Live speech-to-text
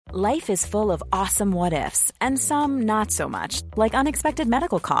Life is full of awesome what-ifs, and some not so much, like unexpected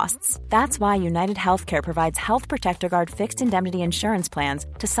medical costs. That's why United Healthcare provides Health Protector Guard fixed indemnity insurance plans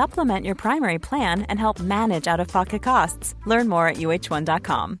to supplement your primary plan and help manage out-of-pocket costs. Learn more at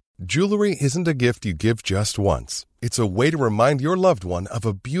uh1.com. Jewelry isn't a gift you give just once. It's a way to remind your loved one of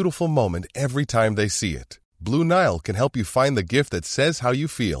a beautiful moment every time they see it. Blue Nile can help you find the gift that says how you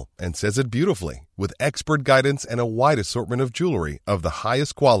feel and says it beautifully, with expert guidance and a wide assortment of jewelry of the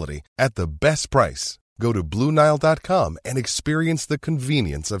highest quality at the best price. Go to BlueNile.com and experience the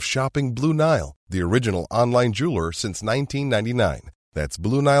convenience of shopping Blue Nile, the original online jeweler since 1999. That's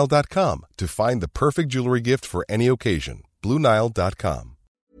BlueNile.com to find the perfect jewelry gift for any occasion. BlueNile.com.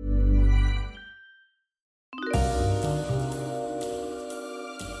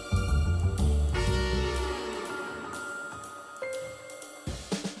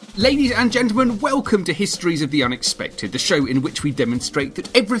 Ladies and gentlemen, welcome to Histories of the Unexpected, the show in which we demonstrate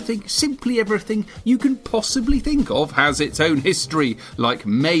that everything, simply everything, you can possibly think of has its own history, like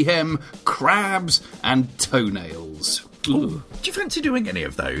mayhem, crabs, and toenails. Ooh. Do you fancy doing any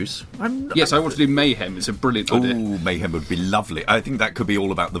of those? Yes, I want to do mayhem. It's a brilliant idea. Oh, mayhem would be lovely. I think that could be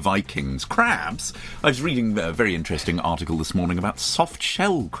all about the Vikings. Crabs? I was reading a very interesting article this morning about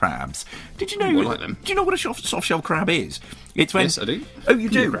soft-shell crabs. Did you know? I like them. Do you know what a soft-shell crab is? It's when, yes, I do. Oh, you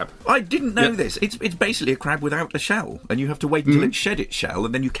do? Crab. I didn't know this. It's basically a crab without a shell, and you have to wait until it shed its shell,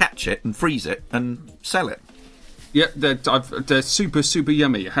 and then you catch it and freeze it and sell it. Yeah, they're super, super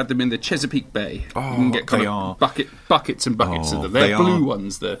yummy. I had them in the Chesapeake Bay. Oh, you can get kind of buckets and buckets of them. They're blue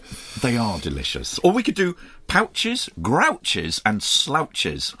ones. They are delicious. Or we could do pouches, grouches, and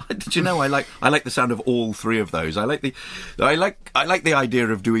slouches. Did you know I like the sound of all three of those? I like the idea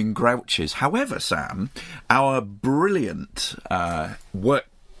of doing grouches. However, Sam, our brilliant work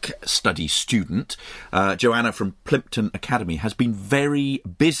study student, Joanna from Plimpton Academy, has been very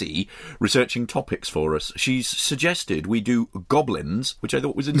busy researching topics for us. She's suggested we do goblins, which I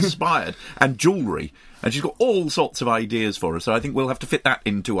thought was inspired, and jewellery. And she's got all sorts of ideas for us, so I think we'll have to fit that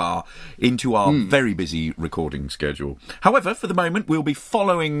into our very busy recording schedule. However, for the moment, we'll be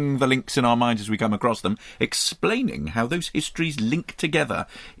following the links in our minds as we come across them, explaining how those histories link together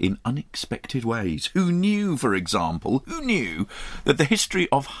in unexpected ways. Who knew, for example, that the history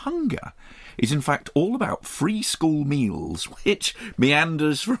of hunger is in fact all about free school meals, which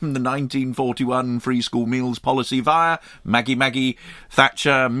meanders from the 1941 free school meals policy via Maggie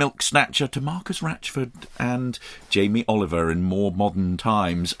Thatcher, Milk Snatcher to Marcus Ratchford and Jamie Oliver in more modern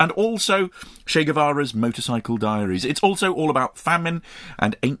times, and also Che Guevara's motorcycle diaries. It's also all about famine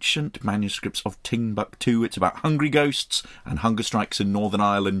and ancient manuscripts of Timbuktu. It's about hungry ghosts and hunger strikes in Northern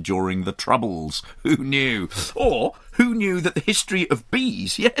Ireland during the Troubles. Who knew? Or who knew that the history of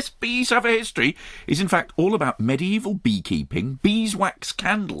bees, yes, bees have a history, is in fact all about medieval beekeeping, beeswax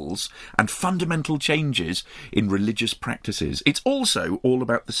candles, and fundamental changes in religious practices. It's also all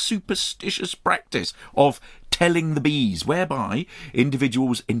about the superstitious practice of telling the bees, whereby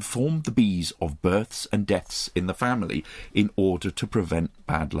individuals informed the bees of births and deaths in the family in order to prevent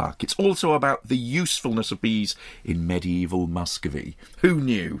bad luck. It's also about the usefulness of bees in medieval Muscovy. Who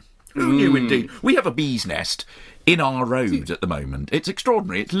knew? Who knew, indeed? We have a bee's nest in our road at the moment. It's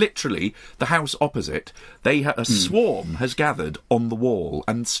extraordinary. It's literally the house opposite. A swarm has gathered on the wall,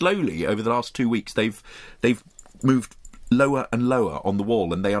 and slowly, over the last 2 weeks, they've moved lower and lower on the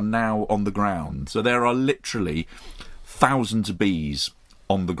wall, and they are now on the ground. So there are literally thousands of bees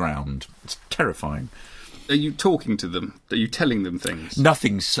on the ground. It's terrifying. Are you talking to them? Are you telling them things?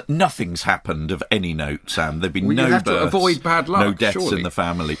 Nothing's happened of any note, Sam. There've been no you have births, to avoid bad luck, no deaths surely. in the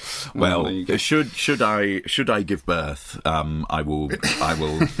family. Well, should I give birth? I will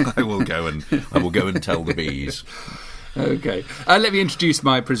go and tell the bees. Okay. Let me introduce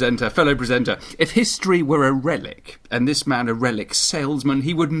my fellow presenter. If history were a relic, and this man a relic salesman,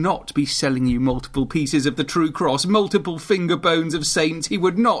 he would not be selling you multiple pieces of the true cross, multiple finger bones of saints. He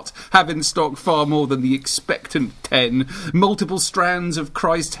would not have in stock far more than the expectant 10, multiple strands of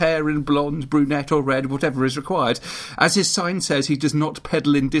Christ hair in blonde, brunette or red, whatever is required. As his sign says, he does not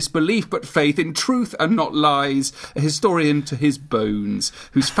peddle in disbelief, but faith in truth and not lies. A historian to his bones,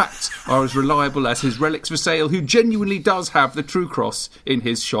 whose facts are as reliable as his relics for sale, who genuinely does have the true cross in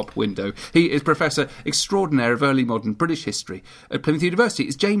his shop window. He is Professor Extraordinaire of Early Modern British History at Plymouth University.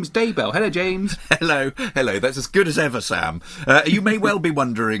 It's James Daybell. Hello, James. Hello. That's as good as ever, Sam. You may well be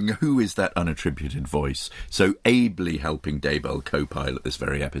wondering who is that unattributed voice so ably helping Daybell co-pilot this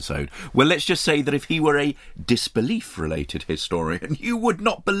very episode. Well, let's just say that if he were a disbelief-related historian, you would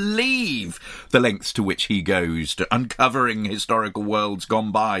not believe the lengths to which he goes to uncovering historical worlds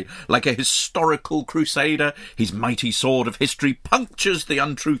gone by. Like a historical crusader, his mighty mighty sword of history punctures the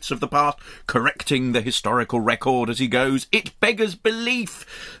untruths of the past, correcting the historical record as he goes. It beggars belief.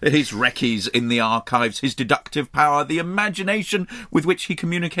 His recce's in the archives, his deductive power, the imagination with which he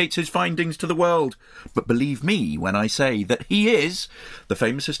communicates his findings to the world. But believe me when I say that he is the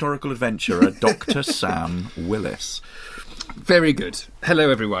famous historical adventurer, Dr. Sam Willis. Very good. Hello,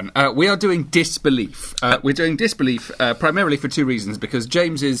 everyone. We are doing Disbelief. We're doing Disbelief primarily for two reasons, because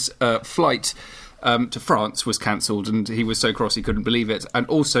James's flight to France was cancelled and he was so cross he couldn't believe it, and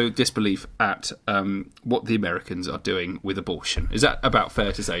also Disbelief at what the Americans are doing with abortion. Is that about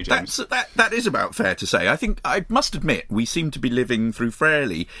fair to say, James? That is about fair to say. I think, I must admit, we seem to be living through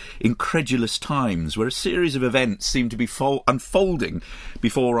fairly incredulous times where a series of events seem to be unfolding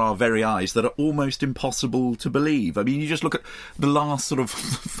before our very eyes that are almost impossible to believe. I mean, you just look at the last sort of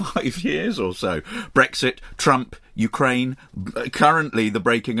 5 years or so. Brexit, Trump, Ukraine, currently the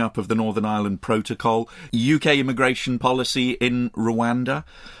breaking up of the Northern Ireland Protocol, UK immigration policy in Rwanda.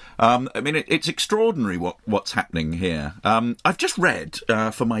 I mean, it's extraordinary what's happening here. I've just read,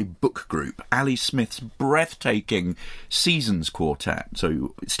 for my book group, Ali Smith's breathtaking Seasons Quartet.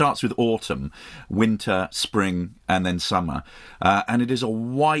 So it starts with autumn, winter, spring, and then summer. And it is a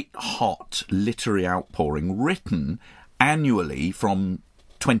white-hot literary outpouring written annually from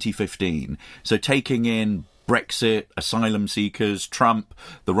 2015. So taking in Brexit, asylum seekers, Trump,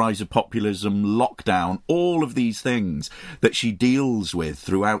 the rise of populism, lockdown, all of these things that she deals with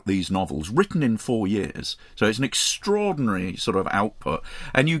throughout these novels, written in 4 years. So it's an extraordinary sort of output.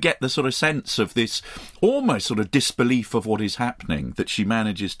 And you get the sort of sense of this almost sort of disbelief of what is happening that she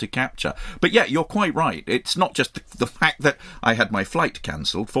manages to capture. But yeah, you're quite right. It's not just the fact that I had my flight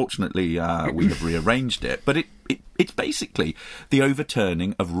cancelled. Fortunately, we have rearranged it. But it's basically the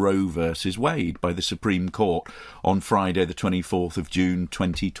overturning of Roe versus Wade by the Supreme Court on Friday, the 24th of June,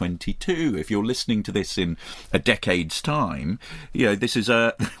 2022. If you're listening to this in a decade's time, you know, this is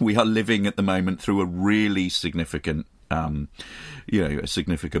we are living at the moment through a really significant a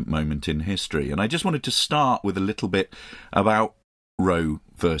significant moment in history. And I just wanted to start with a little bit about Roe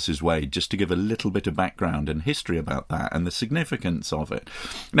versus Wade, just to give a little bit of background and history about that and the significance of it.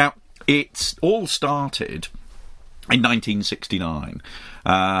 Now, it's all started in 1969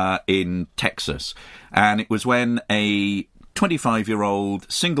 in Texas, and it was when a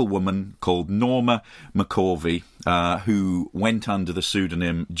 25-year-old single woman called Norma McCorvey, who went under the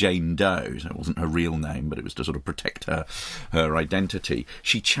pseudonym Jane Doe, so it wasn't her real name, but it was to sort of protect her identity.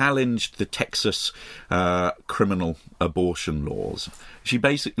 She challenged the Texas criminal abortion laws. She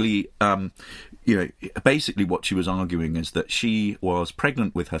basically, basically what she was arguing is that she was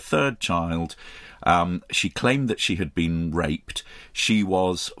pregnant with her third child. She claimed that she had been raped. She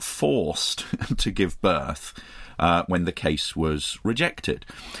was forced to give birth when the case was rejected.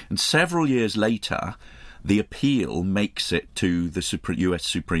 And several years later, the appeal makes it to the US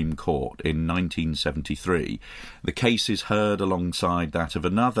Supreme Court in 1973. The case is heard alongside that of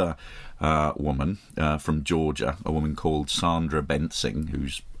another woman from Georgia, a woman called Sandra Bensing,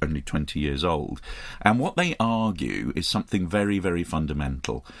 who's only 20 years old. And what they argue is something very, very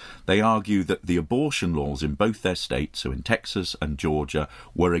fundamental. They argue that the abortion laws in both their states, so in Texas and Georgia,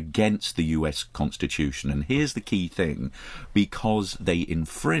 were against the US Constitution. And here's the key thing: because they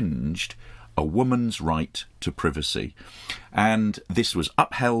infringed a woman's right to privacy. And this was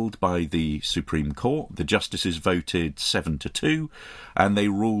upheld by the Supreme Court. The justices voted 7-2, and they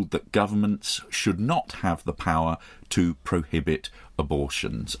ruled that governments should not have the power to prohibit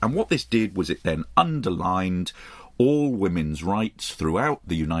abortions. And what this did was it then underlined all women's rights throughout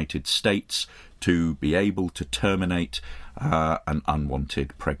the United States to be able to terminate an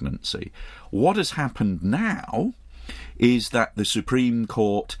unwanted pregnancy. What has happened now is that the Supreme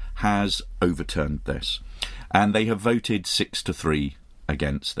Court has overturned this, and they have voted 6-3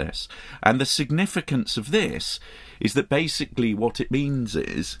 against this. And the significance of this is that basically what it means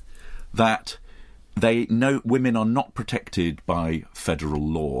is that they know women are not protected by federal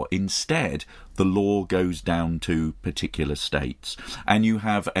law. Instead, the law goes down to particular states, and you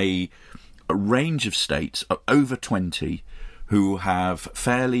have a range of states, over 20, who have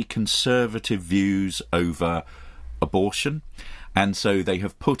fairly conservative views over abortion, and so they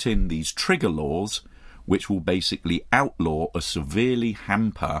have put in these trigger laws which will basically outlaw or severely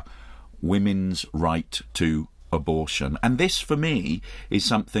hamper women's right to abortion. And this, for me, is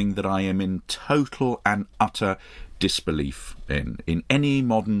something that I am in total and utter disbelief in any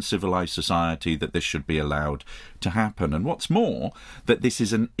modern civilized society, that this should be allowed to happen. And what's more, that this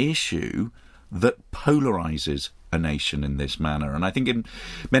is an issue that polarizes a nation in this manner. And I think in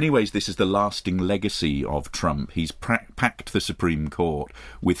many ways this is the lasting legacy of Trump. He's packed the Supreme Court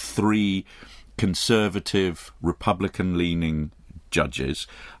with 3 conservative, Republican-leaning judges.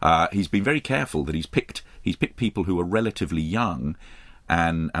 He's been very careful that he's picked people who are relatively young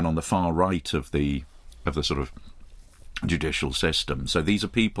and on the far right of the sort of judicial system. So these are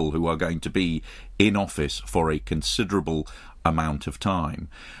people who are going to be in office for a considerable amount of time.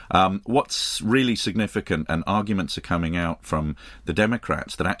 What's really significant, and arguments are coming out from the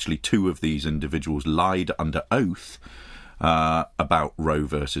Democrats that actually two of these individuals lied under oath about Roe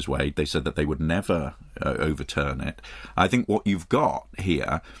versus Wade. They said that they would never overturn it. I think what you've got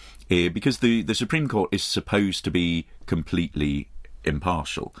here, because the Supreme Court is supposed to be completely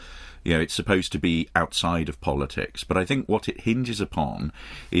impartial, it's supposed to be outside of politics. But I think what it hinges upon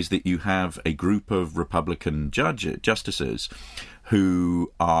is that you have a group of Republican justices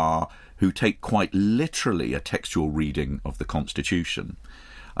who take quite literally a textual reading of the Constitution.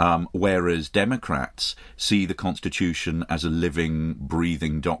 Whereas Democrats see the Constitution as a living,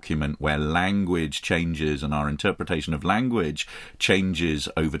 breathing document where language changes and our interpretation of language changes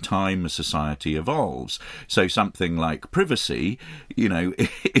over time as society evolves. So something like privacy,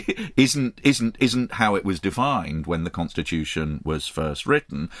 isn't how it was defined when the Constitution was first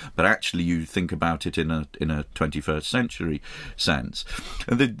written, but actually you think about it in a 21st century sense.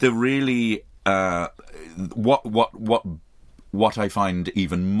 And the really what I find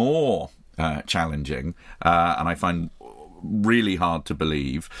even more challenging, and I find really hard to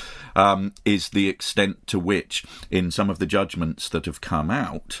believe, is the extent to which, in some of the judgments that have come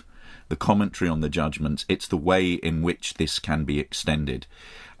out, the commentary on the judgments, it's the way in which this can be extended,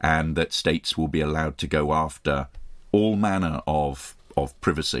 and that states will be allowed to go after all manner of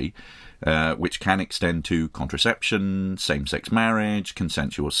privacy, which can extend to contraception, same-sex marriage,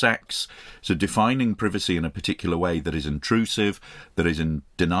 consensual sex. So defining privacy in a particular way that is intrusive, that is in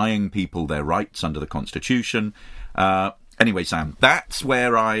denying people their rights under the Constitution. Anyway, Sam, that's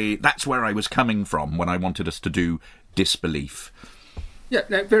where I was coming from when I wanted us to do disbelief. Yeah,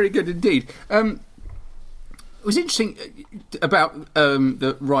 no, very good indeed. It was interesting about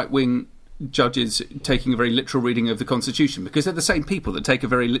the right-wing judges taking a very literal reading of the Constitution, because they're the same people that take a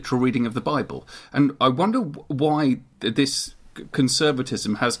very literal reading of the Bible. And I wonder why this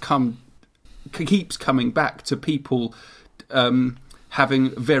conservatism keeps coming back to people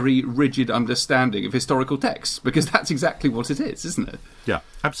having very rigid understanding of historical texts, because that's exactly what it is, isn't it? Yeah,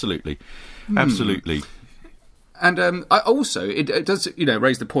 absolutely. Absolutely. And it does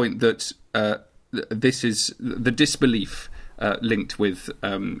raise the point that this is the disbelief linked with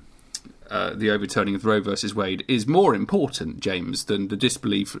the overturning of Roe versus Wade is more important, James, than the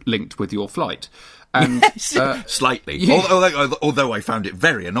disbelief linked with your flight. And slightly, yeah. although I found it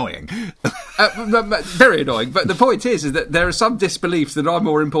very annoying. Very annoying. But the point is that there are some disbeliefs that are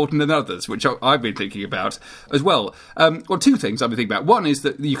more important than others, which I've been thinking about as well. Well, two things I've been thinking about. One is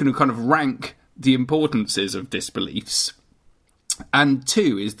that you can kind of rank the importances of disbeliefs, and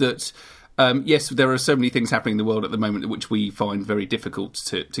two is that yes, there are so many things happening in the world at the moment which we find very difficult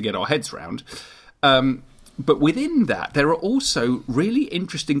to get our heads around. But within that, there are also really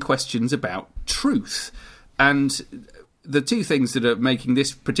interesting questions about truth. And the two things that are making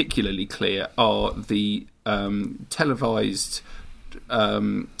this particularly clear are the televised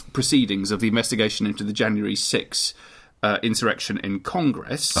proceedings of the investigation into the January 6th insurrection in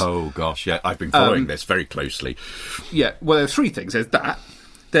Congress. Oh, gosh, yeah, I've been following this very closely. Yeah, well, there are three things. There's that.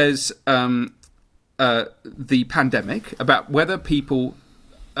 There's the pandemic, about whether people,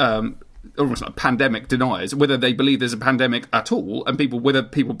 almost like pandemic deniers, whether they believe there's a pandemic at all, and whether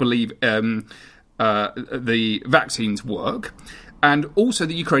people believe the vaccines work, and also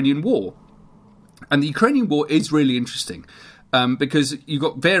the Ukrainian war. And the Ukrainian war is really interesting because you've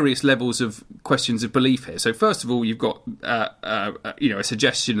got various levels of questions of belief here. So first of all, you've got a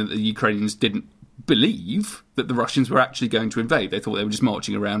suggestion that the Ukrainians didn't believe that the Russians were actually going to invade. They thought they were just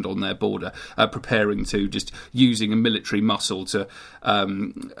marching around on their border, preparing to, just using a military muscle to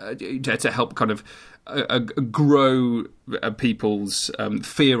help kind of grow people's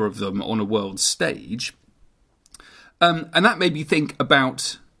fear of them on a world stage. And that made me think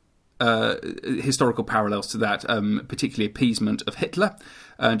about historical parallels to that, particularly appeasement of Hitler.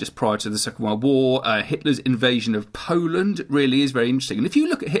 Just prior to the Second World War, Hitler's invasion of Poland really is very interesting. And if you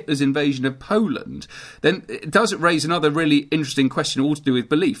look at Hitler's invasion of Poland, then it does raise another really interesting question, all to do with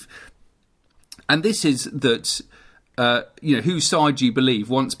belief. And this is that, whose side do you believe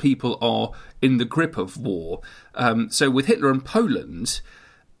once people are in the grip of war? So with Hitler and Poland,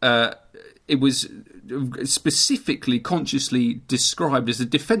 it was specifically, consciously described as a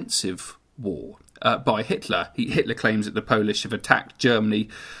defensive war. by Hitler. Hitler claims that the Polish have attacked Germany,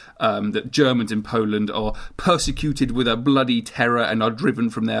 that Germans in Poland are persecuted with a bloody terror and are driven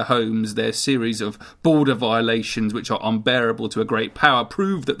from their homes. Their series of border violations, which are unbearable to a great power,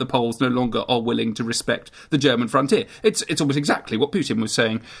 prove that the Poles no longer are willing to respect the German frontier. It's almost exactly what Putin was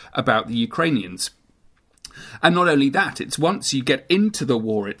saying about the Ukrainians. And not only that, it's once you get into the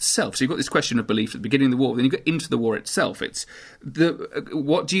war itself. So you've got this question of belief at the beginning of the war, then you get into the war itself. It's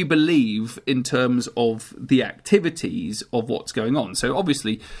what do you believe in terms of the activities of what's going on? So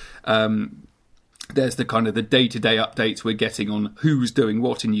obviously, there's the kind of the day-to-day updates we're getting on who's doing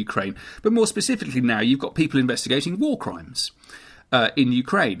what in Ukraine. But more specifically now, you've got people investigating war crimes in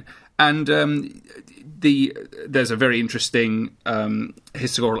Ukraine. And there's a very interesting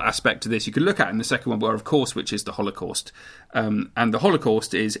historical aspect to this you could look at in the second one, where, of course, which is the Holocaust. And the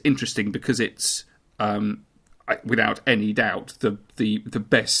Holocaust is interesting because it's, without any doubt, the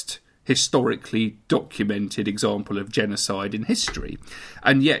best historically documented example of genocide in history.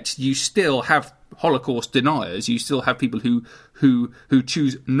 And yet you still have Holocaust deniers. You still have people who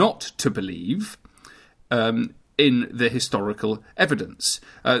choose not to believe in the historical evidence.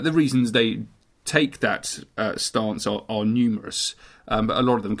 The reasons they take that stance are numerous, but a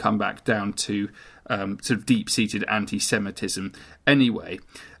lot of them come back down to sort of deep-seated anti-Semitism anyway.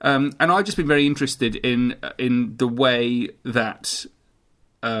 And I've just been very interested in the way that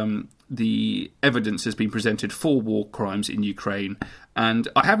the evidence has been presented for war crimes in Ukraine, and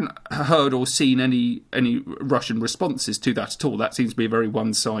I haven't heard or seen any Russian responses to that at all. That seems to be a very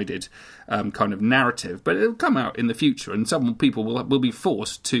one-sided kind of narrative, but it'll come out in the future, and some people will be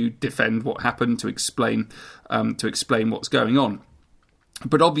forced to defend what happened, to explain what's going on.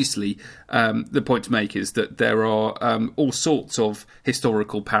 But obviously, the point to make is that there are all sorts of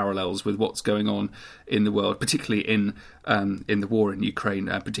historical parallels with what's going on in the world, particularly in the war in Ukraine,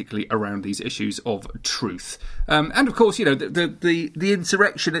 particularly around these issues of truth. And of course, the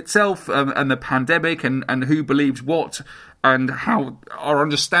insurrection itself and the pandemic and who believes what and how our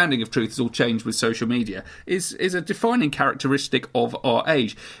understanding of truth has all changed with social media is a defining characteristic of our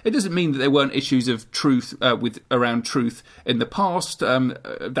age. It doesn't mean that there weren't issues of truth around truth in the past.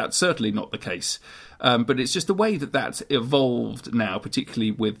 That's certainly not the case. But it's just the way that that's evolved now,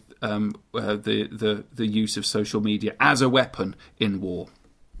 particularly with the use of social media as a weapon in war.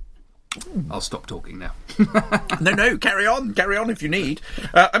 I'll stop talking now. No, carry on if you need.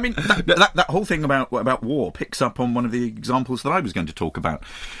 I mean, that whole thing about war picks up on one of the examples that I was going to talk about.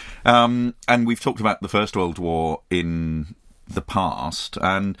 And we've talked about the First World War in the past,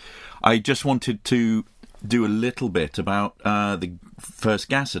 and I just wanted to do a little bit about the first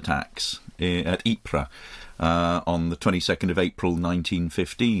gas attacks at Ypres on the 22nd of April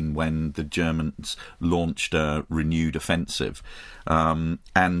 1915, when the Germans launched a renewed offensive.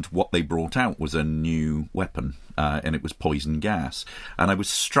 And what they brought out was a new weapon, and it was poison gas. And I was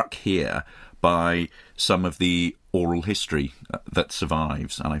struck here by some of the oral history that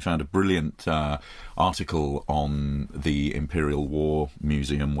survives, and I found a brilliant article on the Imperial War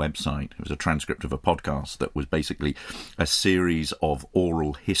Museum website. It was a transcript of a podcast that was basically a series of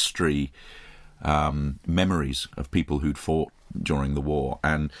oral history memories of people who'd fought during the war,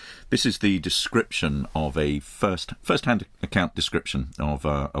 and this is the description of a first-hand account description of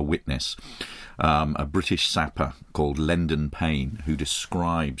a witness, a British sapper called Lendon Payne, who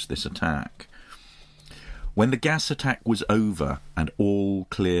describes this attack. When the gas attack was over and all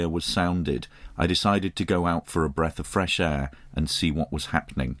clear was sounded, I decided to go out for a breath of fresh air and see what was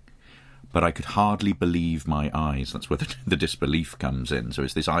happening. But I could hardly believe my eyes. That's where the disbelief comes in. So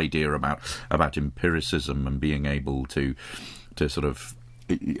it's this idea about empiricism and being able to sort of...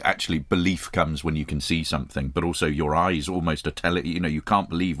 Actually, belief comes when you can see something, but also your eyes almost are telling you can't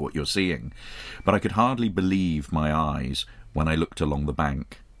believe what you're seeing. But I could hardly believe my eyes when I looked along the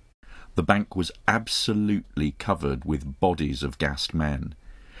bank. The bank was absolutely covered with bodies of gassed men.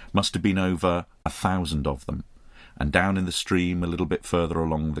 Must have been over 1,000 of them. And down in the stream, a little bit further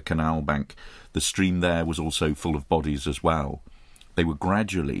along the canal bank, the stream there was also full of bodies as well. They were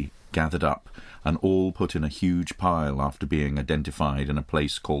gradually gathered up and all put in a huge pile after being identified in a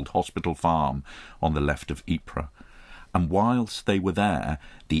place called Hospital Farm on the left of Ypres. And whilst they were there,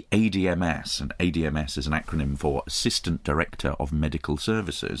 the ADMS, and ADMS is an acronym for Assistant Director of Medical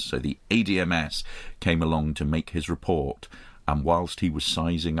Services, so the ADMS came along to make his report, and whilst he was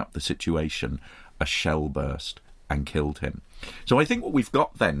sizing up the situation, a shell burst and killed him. So I think what we've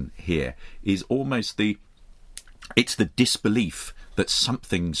got then here is almost it's the disbelief that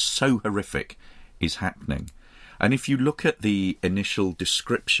something so horrific is happening. And if you look at the initial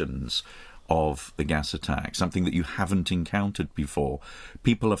descriptions of the gas attack, something that you haven't encountered before.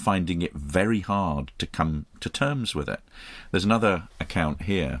 People are finding it very hard to come to terms with it. There's another account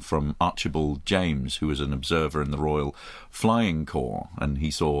here from Archibald James, who was an observer in the Royal Flying Corps, and he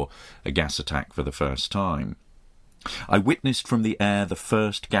saw a gas attack for the first time. I witnessed from the air the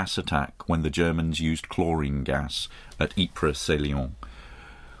first gas attack when the Germans used chlorine gas at Ypres-Salient.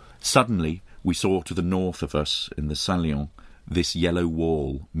 Suddenly, we saw to the north of us in the Salient this yellow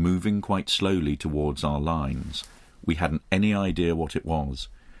wall moving quite slowly towards our lines. We hadn't any idea what it was.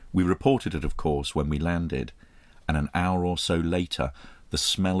 We reported it, of course, when we landed, and an hour or so later the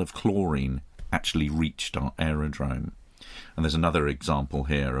smell of chlorine actually reached our aerodrome. And there's another example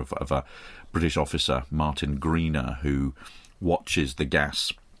here of a British officer, Martin Greener, who watches the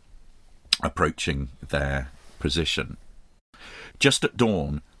gas approaching their position. Just at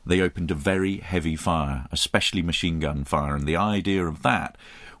dawn, they opened a very heavy fire, especially machine gun fire, and the idea of that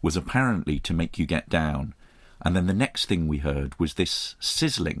was apparently to make you get down. And then the next thing we heard was this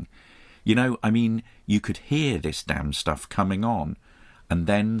sizzling. You could hear this damn stuff coming on, and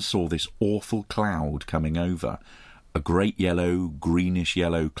then saw this awful cloud coming over, a great yellow,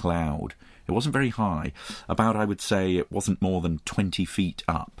 greenish-yellow cloud. It wasn't very high, about, I would say, it wasn't more than 20 feet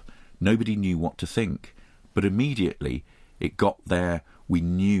up. Nobody knew what to think, but immediately it got there. We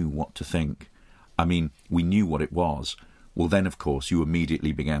knew what to think. We knew what it was. Well, then, of course, you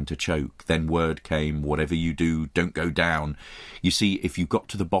immediately began to choke. Then word came, whatever you do, don't go down. You see, if you got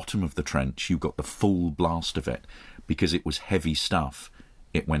to the bottom of the trench, you got the full blast of it. Because it was heavy stuff,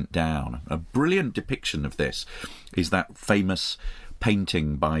 it went down. A brilliant depiction of this is that famous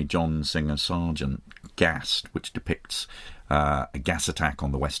painting by John Singer Sargent, Gassed, which depicts a gas attack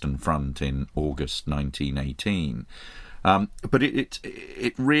on the Western Front in August 1918. But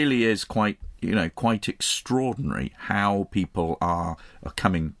it really is quite extraordinary how people are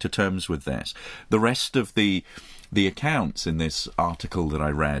coming to terms with this. The rest of the accounts in this article that I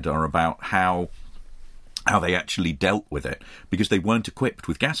read are about how they actually dealt with it, because they weren't equipped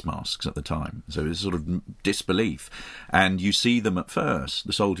with gas masks at the time. So it's sort of disbelief. And you see them at first,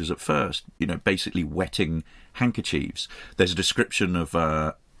 the soldiers at first, basically wetting handkerchiefs. There's a description of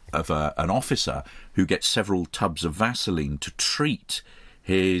an officer who gets several tubs of Vaseline to treat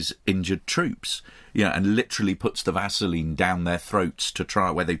his injured troops, and literally puts the Vaseline down their throats to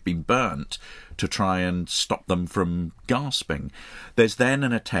try, where they've been burnt, to try and stop them from gasping. There's then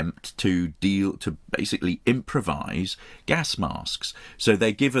an attempt to basically improvise gas masks. So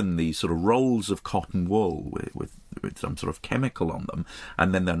they're given these sort of rolls of cotton wool with some sort of chemical on them,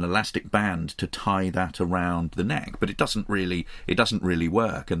 and then an elastic band to tie that around the neck. But it doesn't really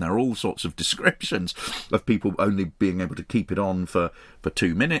work, and there are all sorts of descriptions of people only being able to keep it on for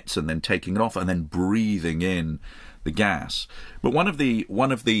 2 minutes and then taking it off and then breathing in the gas. But one of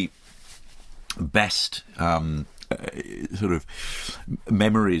the best sort of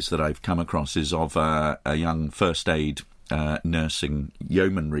memories that I've come across is of a young first aid nursing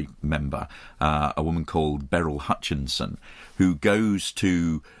yeomanry member, a woman called Beryl Hutchinson, who goes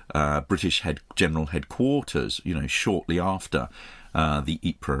to British General Headquarters, shortly after the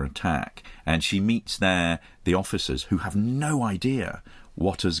Ypres attack, and she meets there the officers who have no idea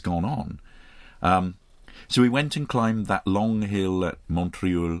what has gone on. So we went and climbed that long hill at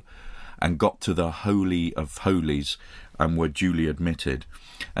Montreuil and got to the Holy of Holies and were duly admitted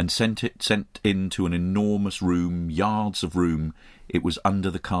and sent into an enormous room, yards of room. It was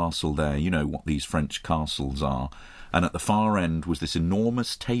under the castle there, what these French castles are. And at the far end was this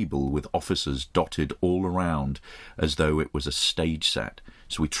enormous table with officers dotted all around as though it was a stage set.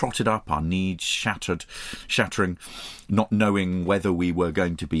 So we trotted up, our knees shattering, not knowing whether we were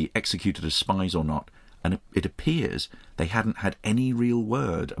going to be executed as spies or not. And it appears they hadn't had any real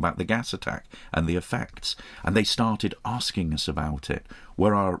word about the gas attack and the effects. And they started asking us about it.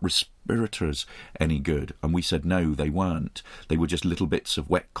 Were our respirators any good? And we said no, they weren't. They were just little bits of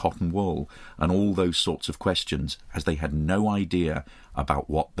wet cotton wool and all those sorts of questions, as they had no idea about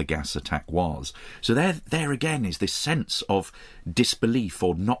what the gas attack was. So there again is this sense of disbelief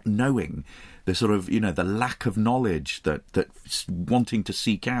or not knowing, the sort of, the lack of knowledge, that wanting to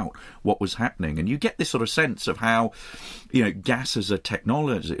seek out what was happening. And you get this sort of sense of how, gas as a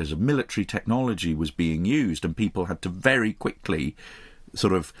technology, as a military technology, was being used, and people had to very quickly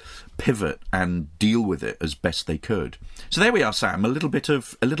sort of pivot and deal with it as best they could. So there we are, Sam, a little bit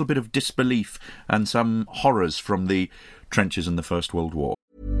of disbelief and some horrors from the trenches in the First World War.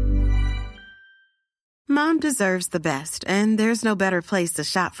 Mom deserves the best, and there's no better place to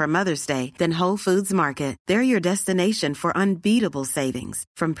shop for Mother's Day than Whole Foods Market. They're your destination for unbeatable savings,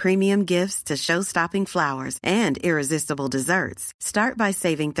 from premium gifts to show-stopping flowers and irresistible desserts. Start by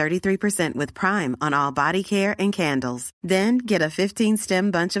saving 33% with Prime on all body care and candles. Then get a 15-stem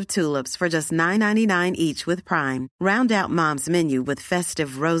bunch of tulips for just $9.99 each with Prime. Round out Mom's menu with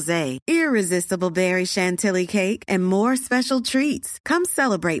festive rosé, irresistible berry chantilly cake, and more special treats. Come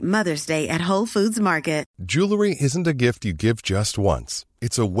celebrate Mother's Day at Whole Foods Market. Jewelry isn't a gift you give just once.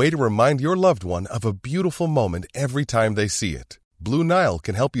 It's a way to remind your loved one of a beautiful moment every time they see it. Blue Nile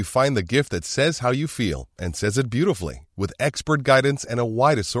can help you find the gift that says how you feel and says it beautifully, with expert guidance and a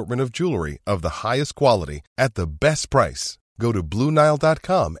wide assortment of jewelry of the highest quality at the best price. Go to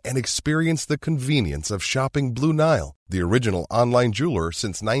BlueNile.com and experience the convenience of shopping Blue Nile, the original online jeweler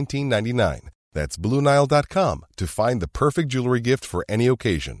since 1999. That's BlueNile.com to find the perfect jewelry gift for any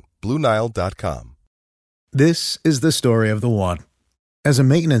occasion. BlueNile.com. This is the story of the one. As a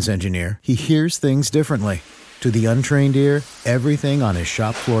maintenance engineer, he hears things differently. To the untrained ear, everything on his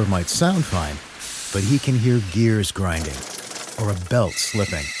shop floor might sound fine, but he can hear gears grinding or a belt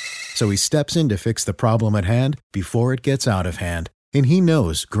slipping. So he steps in to fix the problem at hand before it gets out of hand. And he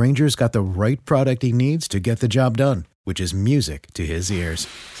knows Grainger's got the right product he needs to get the job done, which is music to his ears.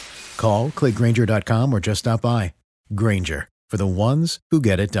 Call, click Grainger.com, or just stop by. Grainger, for the ones who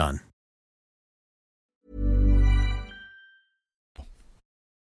get it done.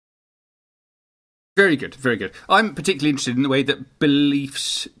 Very good, very good. I'm particularly interested in the way that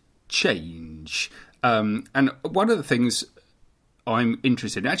beliefs change. And one of the things I'm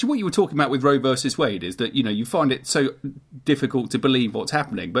interested in, actually what you were talking about with Roe versus Wade, is that, you find it so difficult to believe what's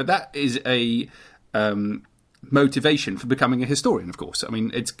happening. But that is a motivation for becoming a historian, of course. I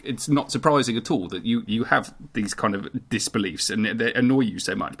mean, it's not surprising at all that you have these kind of disbeliefs and they annoy you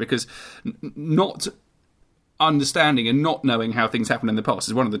so much, because not understanding and not knowing how things happened in the past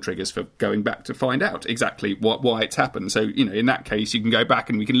is one of the triggers for going back to find out exactly why it's happened. So, in that case, you can go back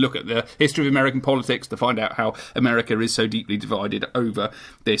and we can look at the history of American politics to find out how America is so deeply divided over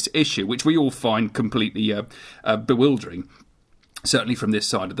this issue, which we all find completely bewildering, certainly from this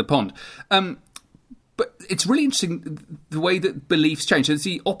side of the pond. But it's really interesting the way that beliefs change. So it's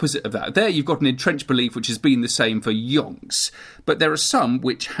the opposite of that. There you've got an entrenched belief which has been the same for yonks. But there are some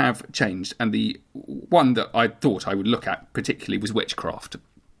which have changed. And the one that I thought I would look at particularly was witchcraft.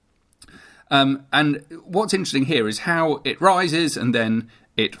 And what's interesting here is how it rises and then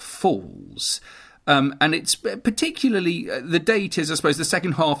it falls. And it's particularly, the date is, I suppose, the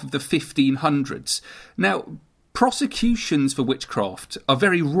second half of the 1500s. Now, prosecutions for witchcraft are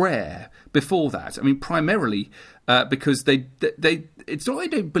very rare before that. I mean, primarily because it's not they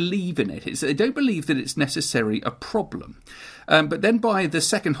don't believe in it, it's they don't believe that it's necessarily a problem. But then by the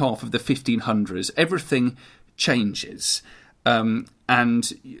second half of the 1500s, everything changes.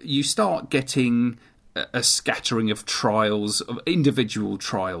 And you start getting a scattering of trials, of individual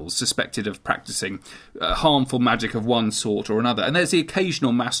trials suspected of practicing harmful magic of one sort or another. And there's the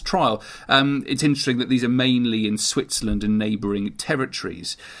occasional mass trial. It's interesting that these are mainly in Switzerland and neighbouring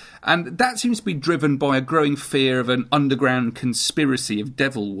territories. And that seems to be driven by a growing fear of an underground conspiracy of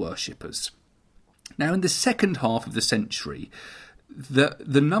devil worshippers. Now, in the second half of the century,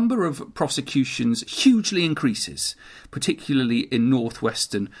 the number of prosecutions hugely increases, particularly in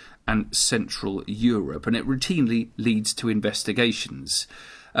northwestern and central Europe, and it routinely leads to investigations.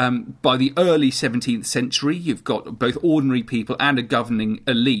 By the early 17th century, you've got both ordinary people and a governing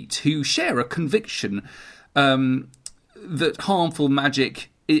elite who share a conviction that harmful magic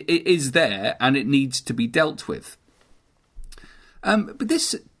is there and it needs to be dealt with. But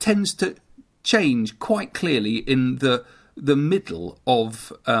this tends to change quite clearly in the middle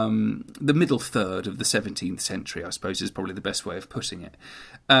of the middle third of the 17th century, I suppose, is probably the best way of putting it.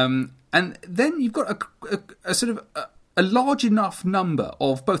 And then you've got a sort of a large enough number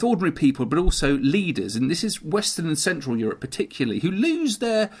of both ordinary people but also leaders, and this is Western and Central Europe particularly, who lose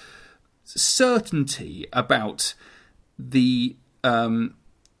their certainty about the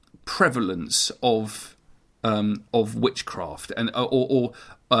prevalence of witchcraft and or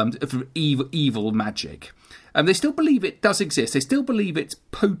evil magic. They still believe it does exist. They still believe it's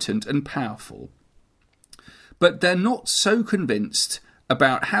potent and powerful. But they're not so convinced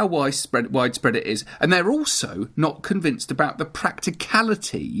about how widespread it is. And they're also not convinced about the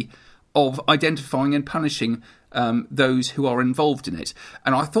practicality of identifying and punishing those who are involved in it.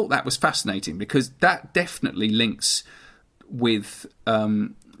 And I thought that was fascinating because that definitely links with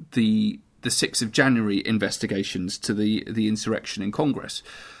the 6th of January investigations to the insurrection in Congress,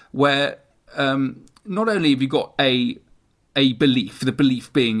 where not only have you got a a belief, the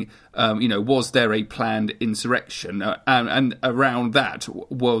belief being, was there a planned insurrection? And around that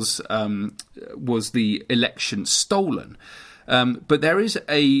was the election stolen? But there is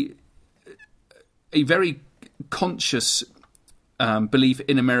a very conscious belief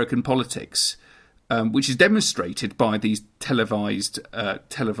in American politics, which is demonstrated by these televised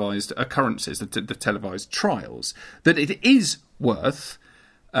occurrences, the televised trials, that it is worth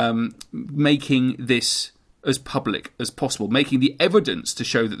making this as public as possible, making the evidence to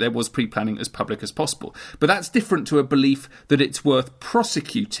show that there was pre-planning as public as possible. But that's different to a belief that it's worth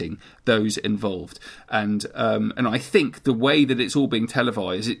prosecuting those involved. And I think the way that it's all being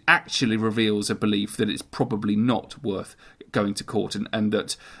televised, it actually reveals a belief that it's probably not worth going to court, and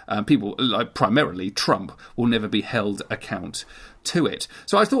that people, like primarily Trump, will never be held account to it.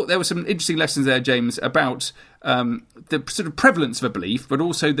 So I thought there were some interesting lessons there, James, about the sort of prevalence of a belief, but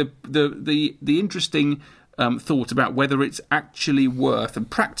also the interesting thought about whether it's actually worth and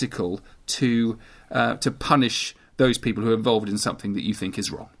practical to punish those people who are involved in something that you think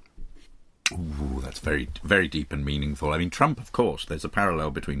is wrong. Ooh, that's very, very deep and meaningful. I mean, Trump, of course, there's a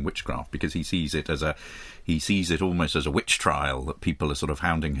parallel between witchcraft, because he sees it almost as a witch trial, that people are sort of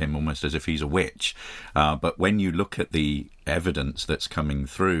hounding him almost as if he's a witch. But when you look at the evidence that's coming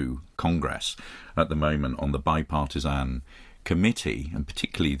through Congress at the moment on the bipartisan committee, and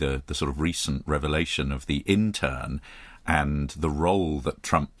particularly the sort of recent revelation of the intern and the role that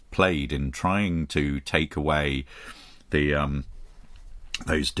Trump played in trying to take away the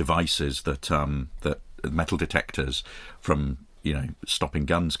those devices that metal detectors from stopping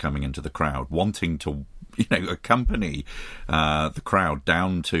guns coming into the crowd, wanting to accompany the crowd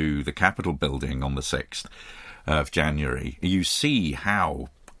down to the Capitol building on the 6th of January. You see how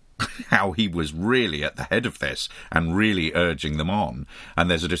he was really at the head of this and really urging them on. And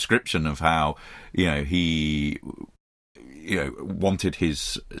there's a description of how he wanted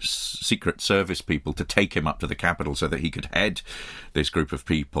his Secret Service people to take him up to the Capitol so that he could head this group of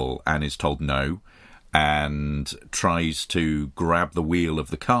people, and is told no, and tries to grab the wheel of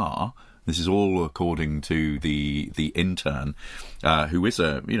the car. This is all according to the intern, who is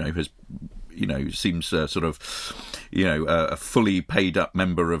seems a fully paid up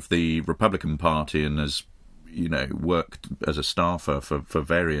member of the Republican Party, and has worked as a staffer for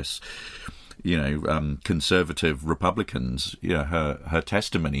various conservative Republicans. Her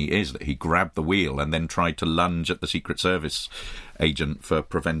testimony is that he grabbed the wheel and then tried to lunge at the Secret Service agent for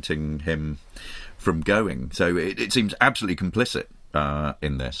preventing him from going. So it seems absolutely complicit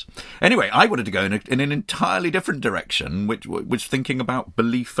in this. Anyway, I wanted to go in an entirely different direction, which was thinking about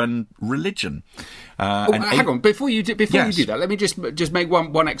belief and religion. Hang on, before you do that, let me just make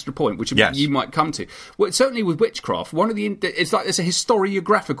one extra point, which you might come to. Well, certainly with witchcraft, it's like there's a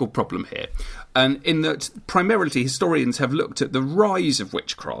historiographical problem here, and in that primarily historians have looked at the rise of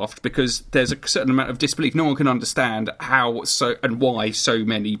witchcraft because there's a certain amount of disbelief. No one can understand how and why so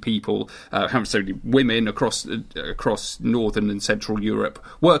many people, how so many women across northern and central Europe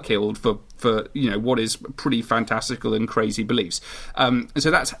were killed for what is pretty fantastical and crazy beliefs.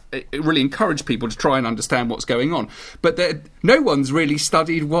 So it really encouraged people to try and understand what's going on. But no one's really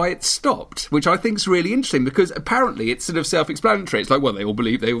studied why it stopped, which I think is really interesting, because apparently it's sort of self-explanatory. It's like, well, they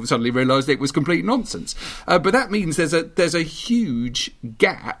all suddenly realised it was complete nonsense. But that means there's a huge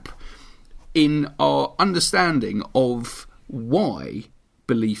gap in our understanding of why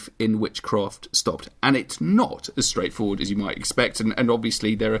belief in witchcraft stopped, and it's not as straightforward as you might expect, and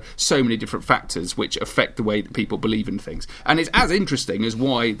obviously there are so many different factors which affect the way that people believe in things, and it's as interesting as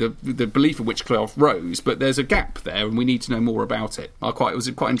why the belief in witchcraft rose, but there's a gap there and we need to know more about it. I was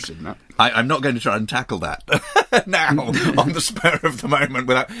quite interested in that. I'm not going to try and tackle that now on the spur of the moment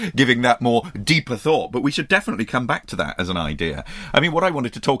without giving that more deeper thought, but we should definitely come back to that as an idea. I mean, what I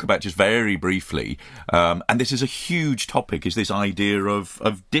wanted to talk about just very briefly, and this is a huge topic, is this idea of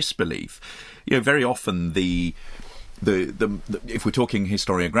disbelief. Very often if we're talking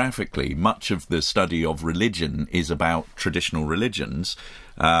historiographically, much of the study of religion is about traditional religions.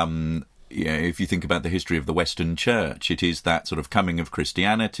 If you think about the history of the Western Church, it is that sort of coming of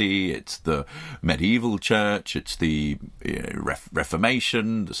Christianity, it's the medieval church, it's the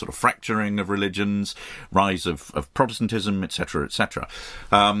Reformation, the sort of fracturing of religions, rise of Protestantism, etc., etc.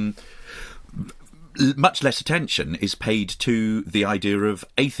 Much less attention is paid to the idea of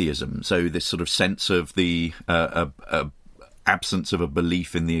atheism, so this sort of sense of the absence of a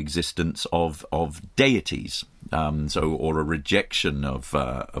belief in the existence of deities, or a rejection of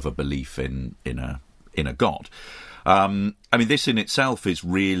a belief in a god. I mean, this in itself is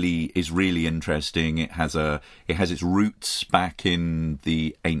really interesting. It has its roots back in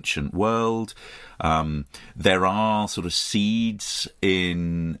the ancient world. There are sort of seeds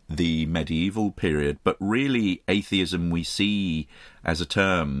in the medieval period, but really atheism we see as a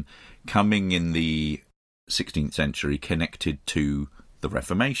term coming in the 16th century connected to the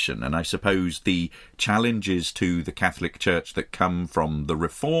Reformation. And I suppose the challenges to the Catholic Church that come from the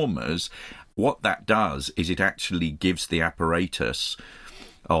Reformers, what that does is it actually gives the apparatus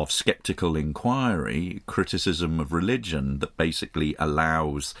of sceptical inquiry, criticism of religion, that basically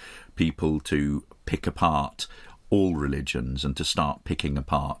allows people to pick apart all religions and to start picking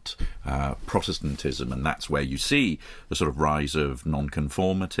apart Protestantism. And that's where you see the sort of rise of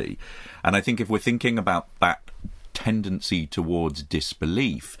nonconformity. And I think if we're thinking about that tendency towards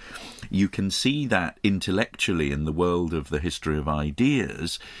disbelief, you can see that intellectually in the world of the history of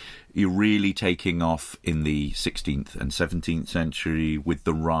ideas. You're really taking off in the 16th and 17th century with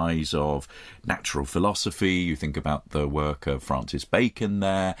the rise of natural philosophy. You think about the work of Francis Bacon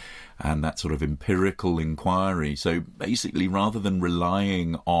there and that sort of empirical inquiry. So basically, rather than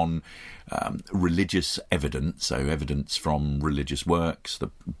relying on religious evidence, so evidence from religious works, the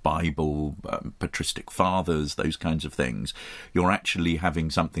Bible, patristic fathers, those kinds of things, you're actually having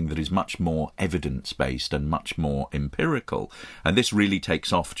something that is much more evidence-based and much more empirical. And this really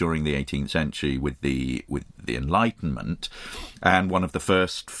takes off during the 18th century with the Enlightenment. And one of the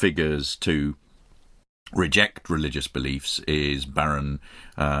first figures to reject religious beliefs is Baron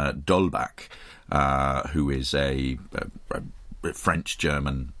d'Holbach, who is a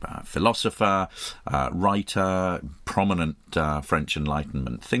French-German philosopher, writer, prominent French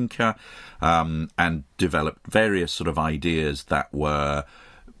Enlightenment thinker, and developed various sort of ideas that were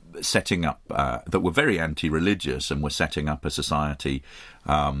setting up, that were very anti-religious and were setting up a society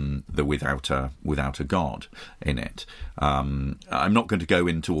that without a God in it. I'm not going to go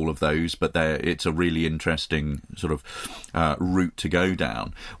into all of those, but it's a really interesting sort of route to go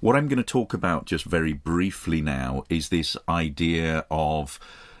down. What I'm going to talk about just very briefly now is this idea of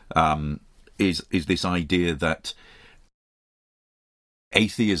is this idea that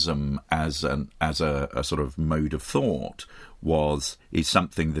atheism as a sort of mode of thought is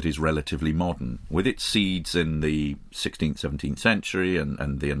something that is relatively modern, with its seeds in the 16th, 17th century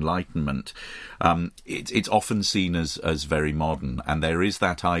and the Enlightenment. It's often seen as very modern, and there is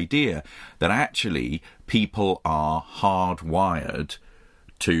that idea that actually people are hardwired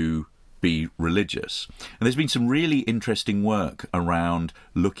to be religious. And there's been some really interesting work around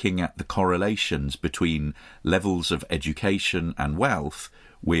looking at the correlations between levels of education and wealth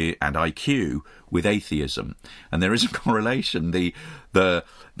and IQ with atheism. And there is a correlation. The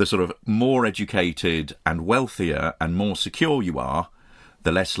sort of more educated and wealthier and more secure you are,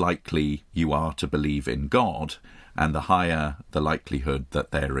 the less likely you are to believe in God, and the higher the likelihood that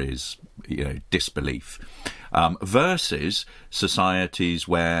there is, disbelief. Versus societies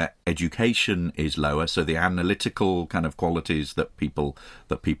where education is lower, so the analytical kind of qualities that people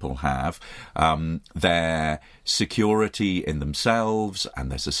have, their security in themselves and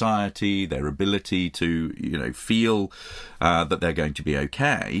their society, their ability to feel that they're going to be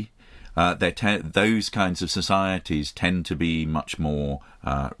okay. Those kinds of societies tend to be much more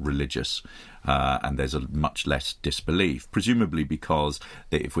religious, and there's a much less disbelief, presumably because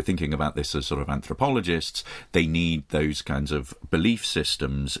if we're thinking about this as sort of anthropologists, they need those kinds of belief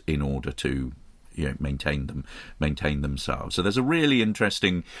systems in order to maintain themselves. So there's a really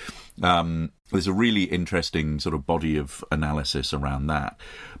interesting sort of body of analysis around that.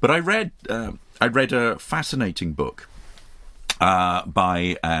 But I read a fascinating book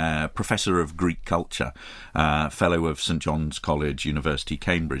by a professor of Greek culture, fellow of St John's College, University,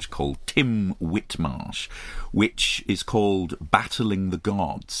 Cambridge, called Tim Whitmarsh, which is called Battling the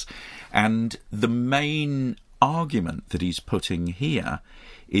Gods. And the main argument that he's putting here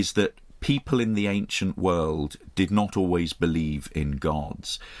is that people in the ancient world did not always believe in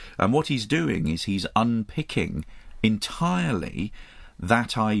gods. And what he's doing is he's unpicking entirely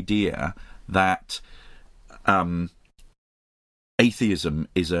that idea that atheism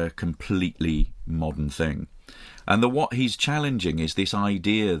is a completely modern thing. And what he's challenging is this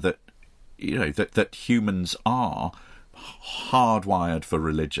idea that, that humans are hardwired for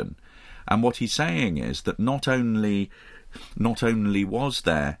religion. And what he's saying is that not only was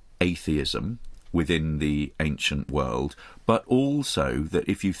there atheism within the ancient world, but also that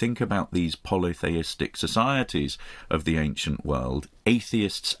if you think about these polytheistic societies of the ancient world,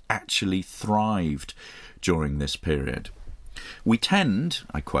 atheists actually thrived during this period. We tend,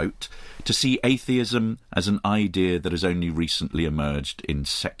 I quote, to see atheism as an idea that has only recently emerged in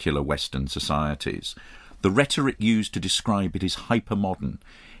secular Western societies. The rhetoric used to describe it is hypermodern.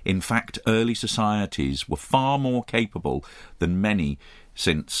 In fact, early societies were far more capable than many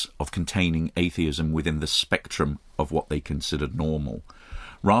since of containing atheism within the spectrum of what they considered normal.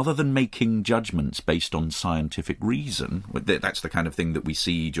 Rather than making judgments based on scientific reason, that's the kind of thing that we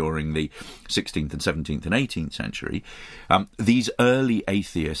see during the 16th and 17th and 18th century, these early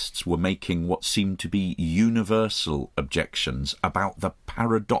atheists were making what seemed to be universal objections about the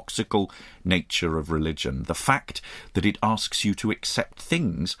paradoxical nature of religion, the fact that it asks you to accept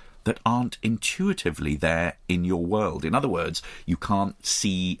things that aren't intuitively there in your world. In other words, you can't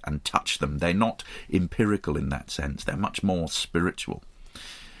see and touch them. They're not empirical in that sense. They're much more spiritual.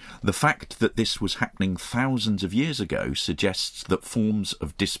 The fact that this was happening thousands of years ago suggests that forms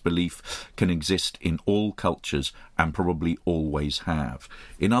of disbelief can exist in all cultures and probably always have.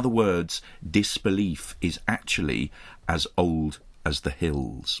 In other words, disbelief is actually as old as the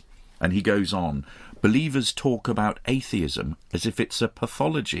hills. And he goes on, believers talk about atheism as if it's a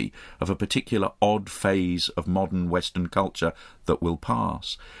pathology of a particular odd phase of modern Western culture that will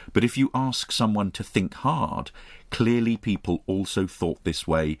pass. But if you ask someone to think hard, clearly people also thought this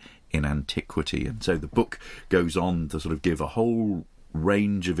way in antiquity. And so the book goes on to sort of give a whole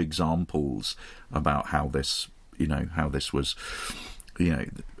range of examples about how this was,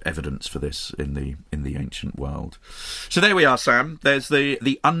 evidence for this in the ancient world. So there we are, Sam. There's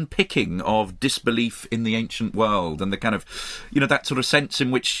the unpicking of disbelief in the ancient world, and the kind of, that sort of sense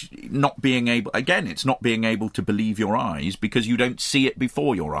in which it's not being able to believe your eyes because you don't see it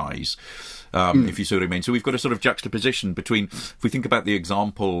before your eyes. If you see what I mean. So we've got a sort of juxtaposition between, if we think about the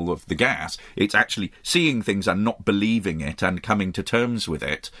example of the gas, it's actually seeing things and not believing it and coming to terms with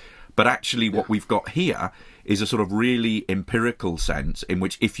it. But actually what we've got here is a sort of really empirical sense in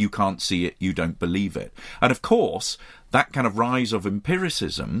which if you can't see it, you don't believe it. And of course, that kind of rise of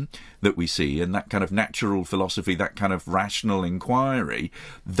empiricism that we see and that kind of natural philosophy, that kind of rational inquiry,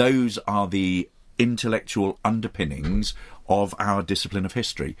 those are the intellectual underpinnings of our discipline of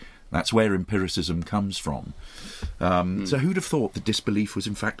history. That's where empiricism comes from. So who'd have thought that disbelief was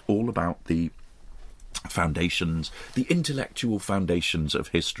in fact all about the foundations, the intellectual foundations of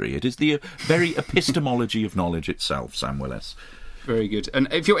history? It is the very epistemology of knowledge itself, Sam Willis. Very good. And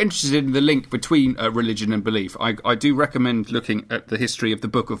if you're interested in the link between religion and belief, I do recommend looking at the history of the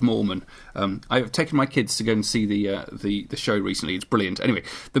Book of Mormon. I've taken my kids to go and see the show recently. It's brilliant. Anyway,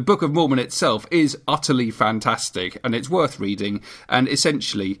 the Book of Mormon itself is utterly fantastic, and it's worth reading. And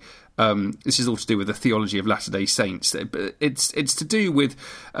essentially, this is all to do with the theology of Latter-day Saints. It's to do with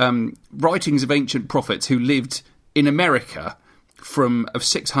writings of ancient prophets who lived in America from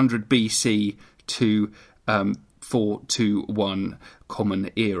 600 BC to 421 Common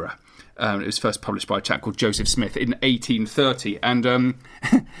Era. It was first published by a chap called Joseph Smith in 1830, and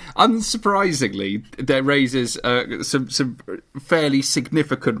unsurprisingly, there raises some fairly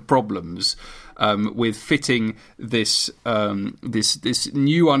significant problems with fitting this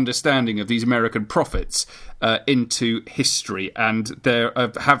new understanding of these American prophets into history. And there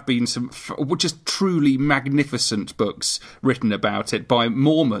have been some just truly magnificent books written about it by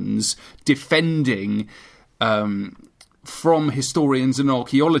Mormons defending from historians and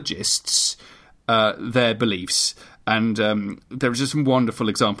archaeologists their beliefs. And there are just some wonderful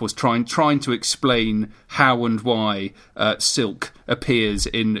examples trying to explain how and why silk appears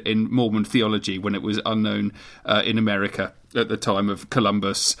in Mormon theology when it was unknown in America at the time of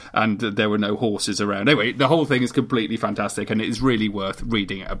Columbus, and there were no horses around. Anyway, the whole thing is completely fantastic, and it is really worth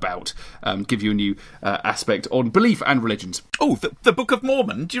reading about. Give you a new aspect on belief and religions. Oh, the Book of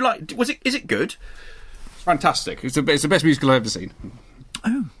Mormon. Do you like? Is it good? Fantastic. It's the best musical I've ever seen.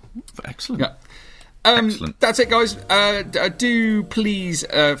 Oh, excellent. Yeah. Excellent. That's it, guys. Do please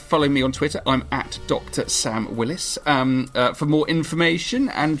follow me on Twitter. I'm at Dr. Sam Willis for more information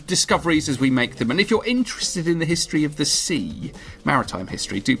and discoveries as we make them. And if you're interested in the history of the sea, maritime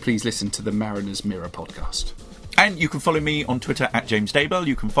history, do please listen to the Mariner's Mirror podcast. And you can follow me on Twitter at James Daybell.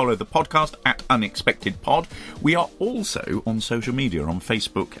 You can follow the podcast at Unexpected Pod. We are also on social media on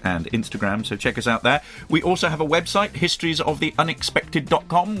Facebook and Instagram, so check us out there. We also have a website,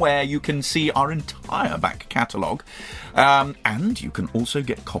 historiesoftheunexpected.com, where you can see our entire back catalogue. And you can also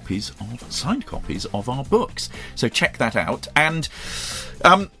get signed copies of our books. So check that out. And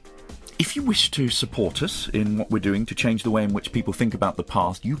if you wish to support us in what we're doing to change the way in which people think about the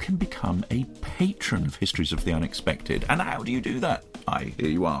past, you can become a patron of Histories of the Unexpected. And how do you do that? I hear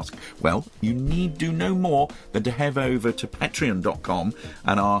you ask. Well, you need do no more than to head over to patreon.com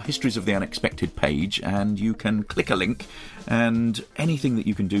and our Histories of the Unexpected page, and you can click a link, and anything that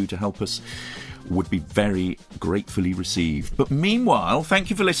you can do to help us would be very gratefully received. But meanwhile, thank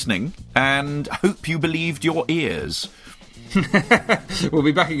you for listening, and hope you believed your ears. We'll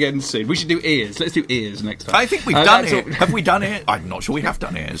be back again soon. We should do ears. Let's do ears next time. I think we've done it. Have we done it? I'm not sure we have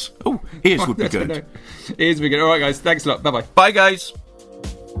done ears. Oh, ears would be good. Ears would be good. All right, guys. Thanks a lot. Bye-bye. Bye, guys.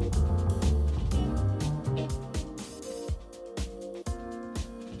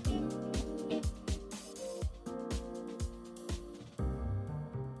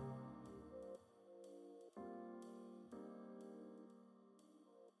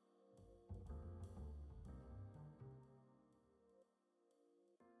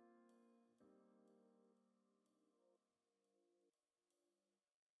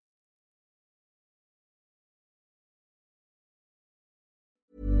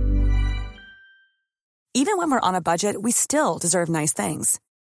 Even when we're on a budget, we still deserve nice things.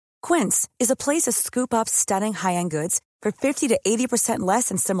 Quince is a place to scoop up stunning high-end goods for 50 to 80% less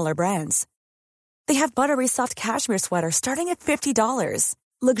than similar brands. They have buttery soft cashmere sweaters starting at $50,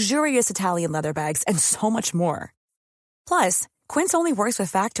 luxurious Italian leather bags, and so much more. Plus, Quince only works with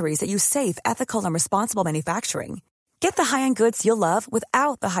factories that use safe, ethical, and responsible manufacturing. Get the high-end goods you'll love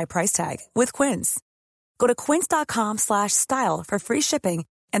without the high price tag with Quince. Go to quince.com/style for free shipping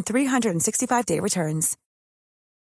and 365-day returns.